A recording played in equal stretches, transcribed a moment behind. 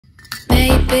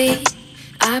be.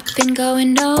 I've been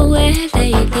going nowhere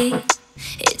lately.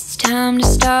 It's time to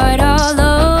start all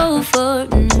over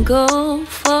and go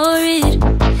for it.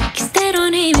 'Cause they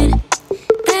don't even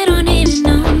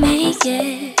know me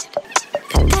yet.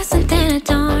 But that's something I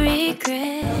don't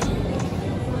regret.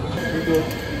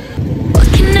 What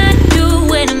can I do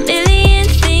when a million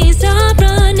things are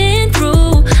running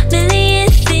through? Million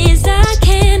things I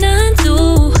can't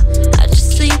undo. I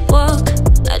just sleepwalk,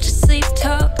 I just sleep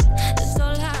talk. That's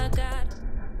all I got.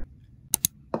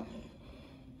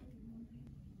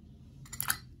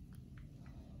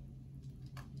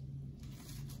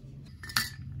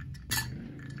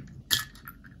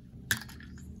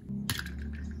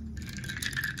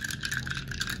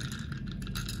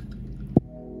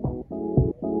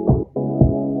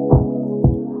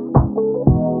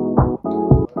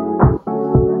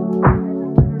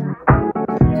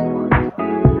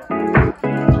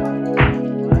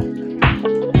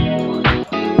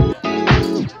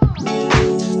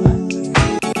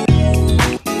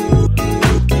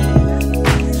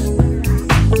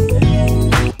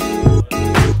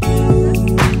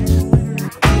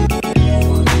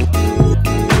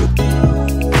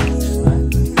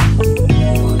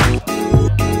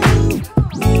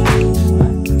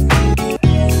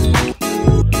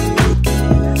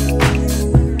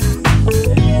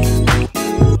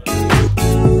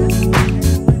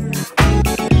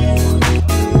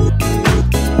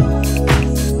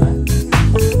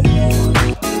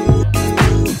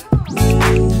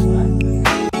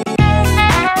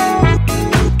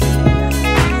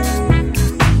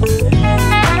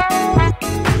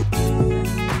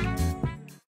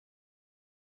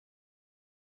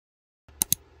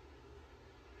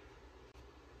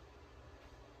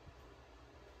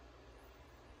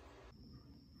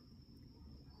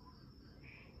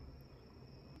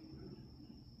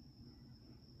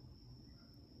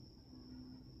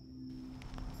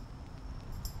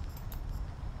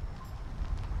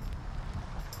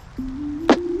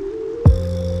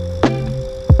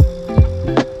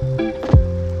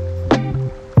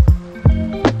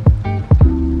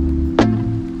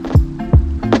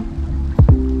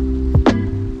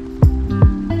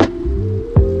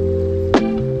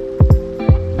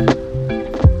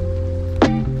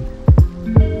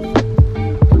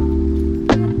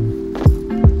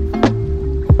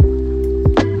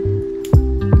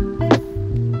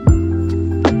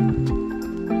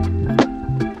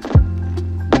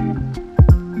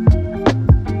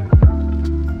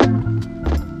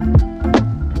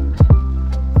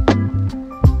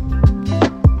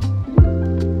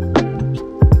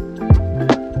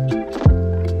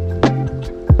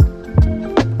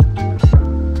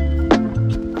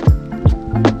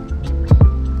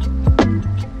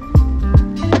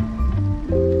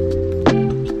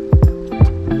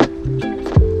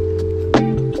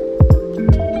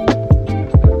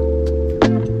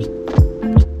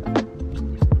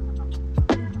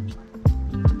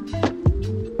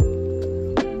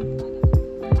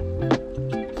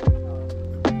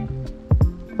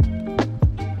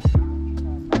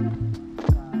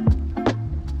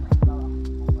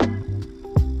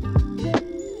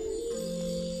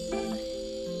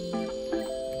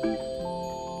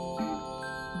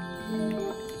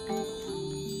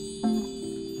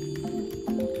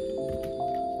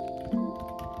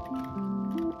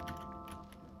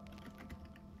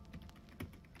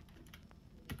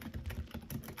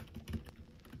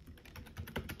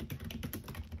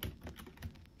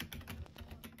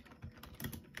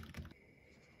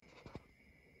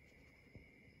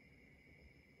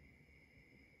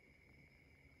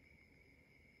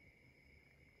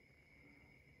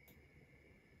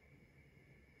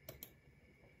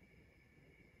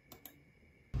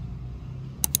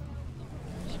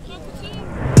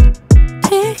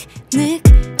 Picnic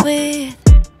with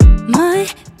my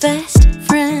best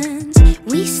friends.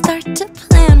 We start to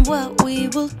plan what we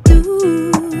will do.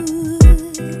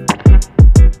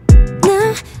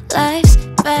 Now life's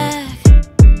back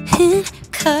in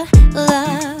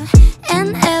color and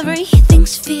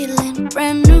everything's feeling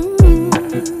brand new.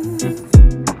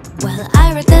 Well,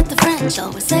 I read that the French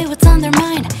always say what's on their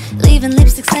mind, leaving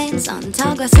lipstick stains on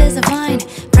tall glasses of wine.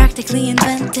 Practically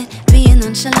invented being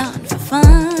nonchalant for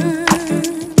fun.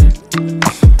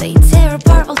 They tear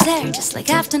apart Voltaire just like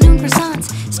afternoon croissants,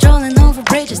 strolling over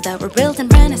bridges that were built in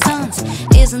Renaissance.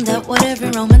 Isn't that what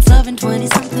every romance loving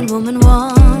 20-something woman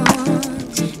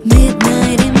wants?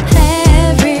 Midnight in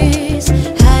Paris,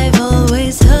 I've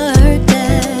always heard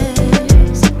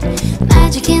there's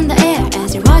magic in the air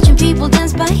as you're watching people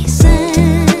dance by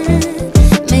sand.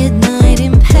 Midnight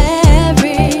in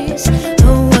Paris,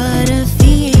 oh what a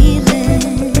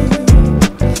feeling.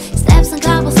 Steps on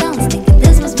cobble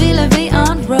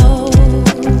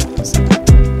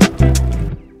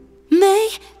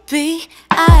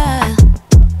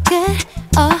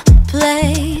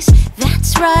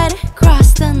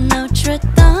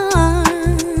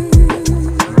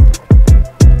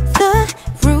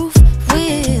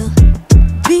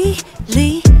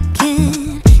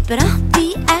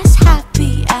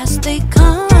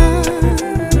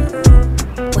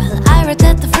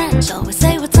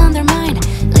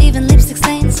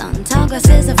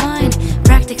glasses of wine.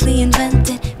 Practically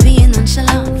invented being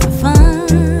nonchalant for fun.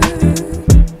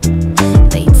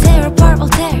 They tear apart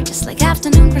Voltaire just like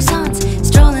afternoon croissants,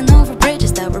 strolling over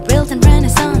bridges that were built in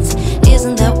Renaissance.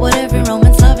 Isn't that what every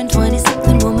romance loving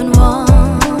 20-something woman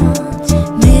wants?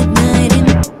 Midnight in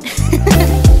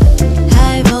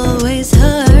I've always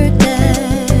heard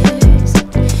there's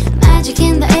magic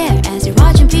in the air as you're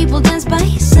watching people dance by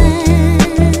sand.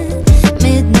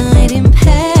 Midnight in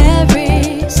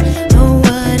Paris, oh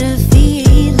what a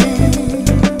feeling.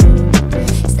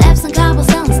 Steps on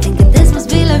cobblestones, thinking this must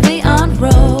be la vie en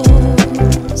rose.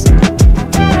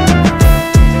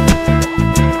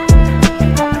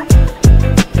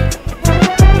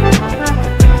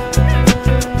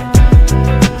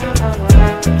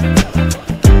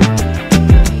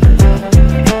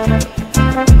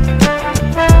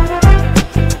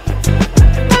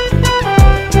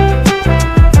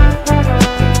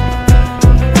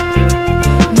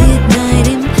 Midnight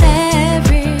in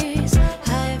Paris,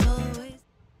 I've always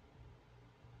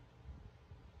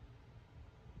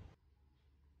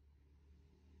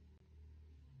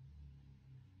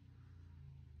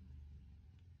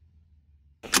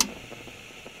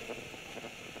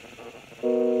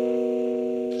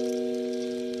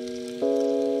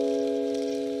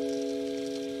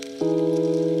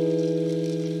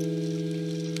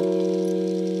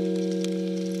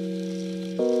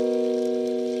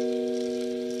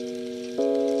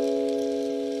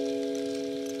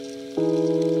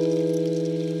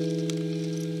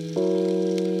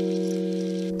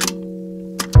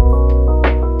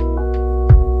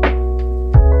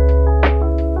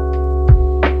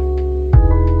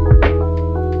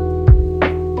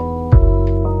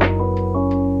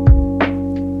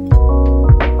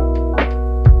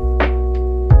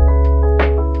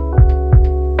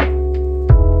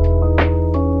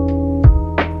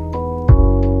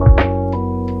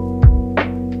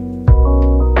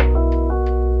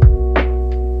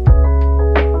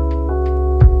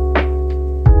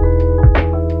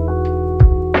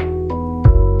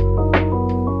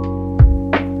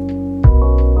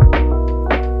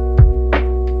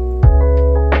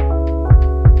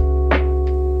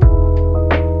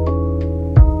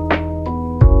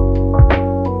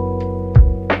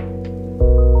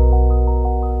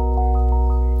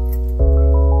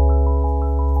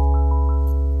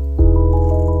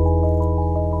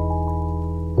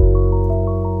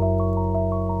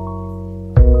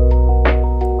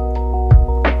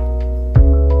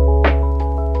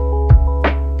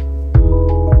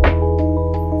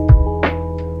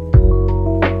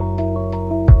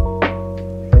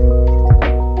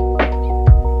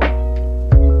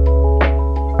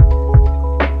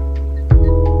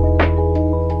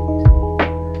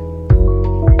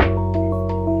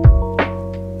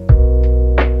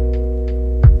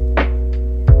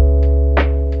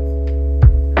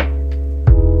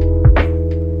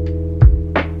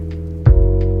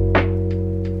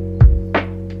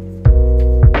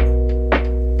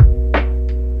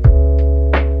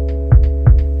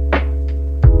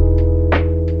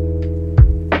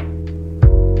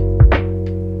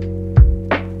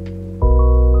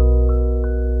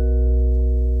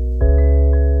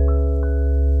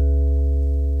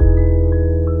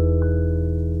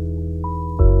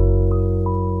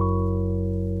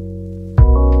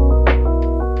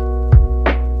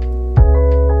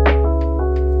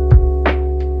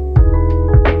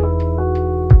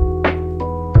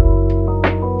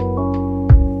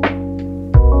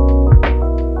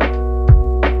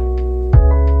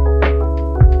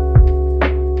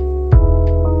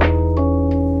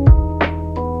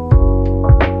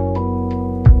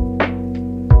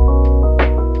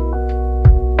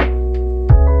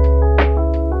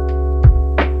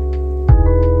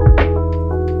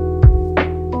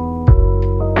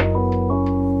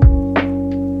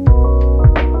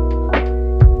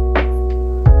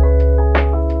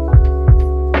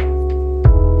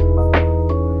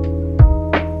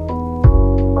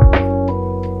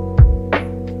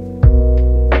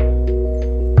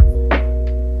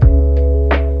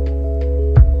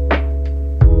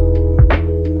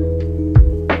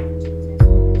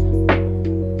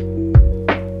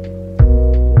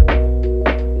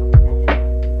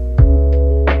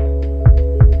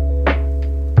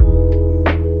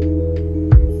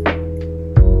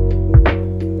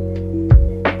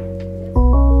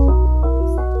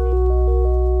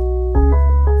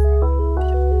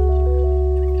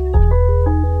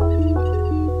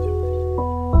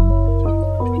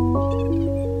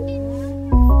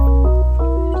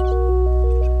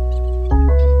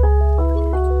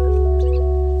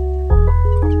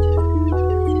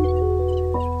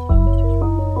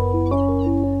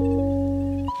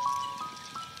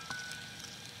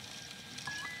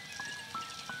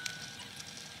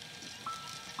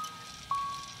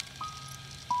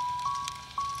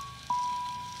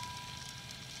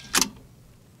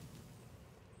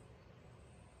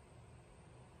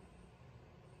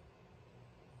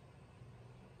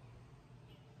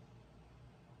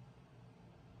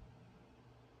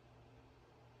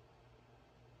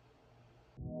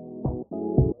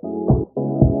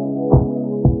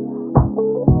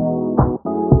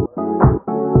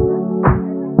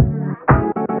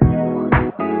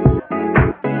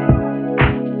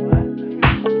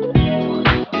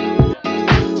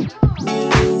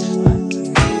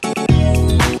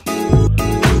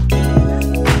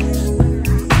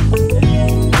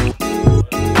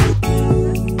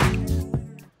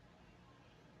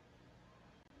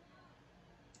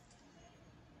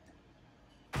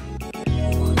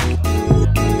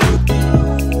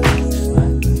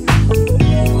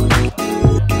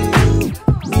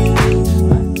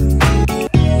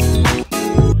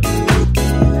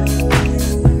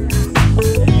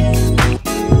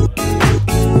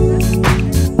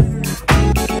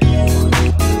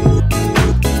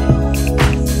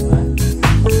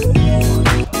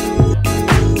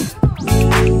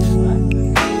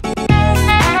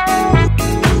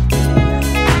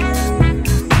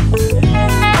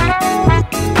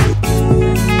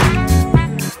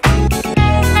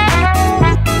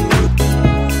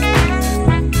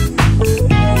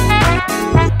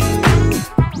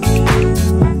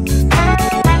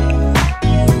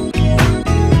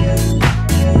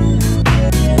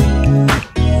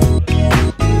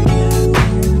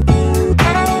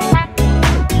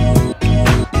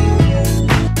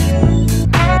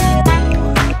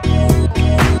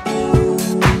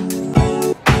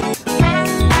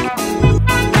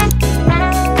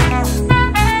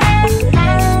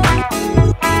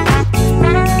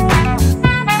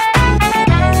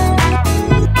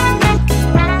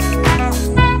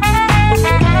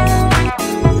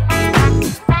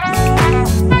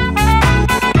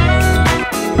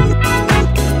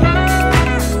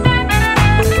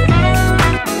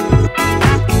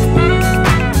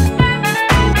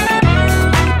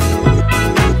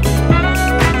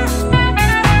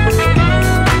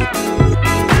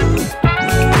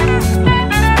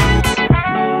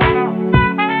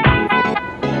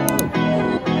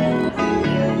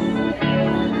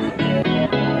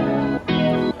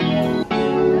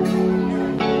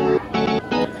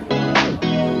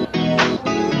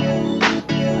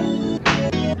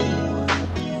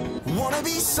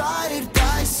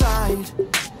side.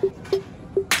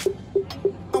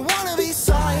 I wanna be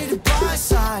side by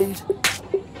side.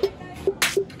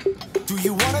 Do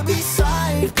you wanna be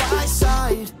side by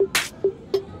side?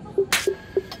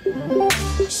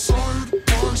 Side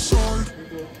by side.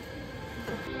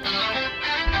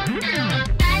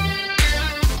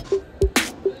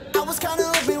 I was kinda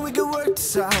hoping we could work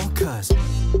this out, 'cause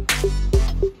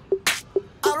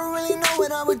I don't really know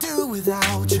what I would do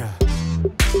without you.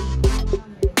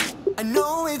 I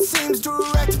know it seems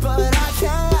direct, but I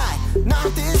can't lie,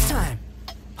 not this time.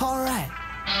 Alright.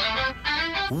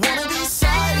 Wanna be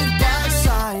side by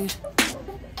side.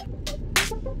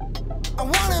 I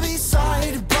wanna be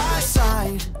side by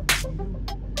side.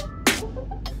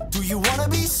 Do you wanna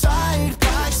be side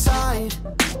by side?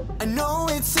 I know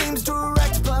it seems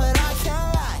direct, but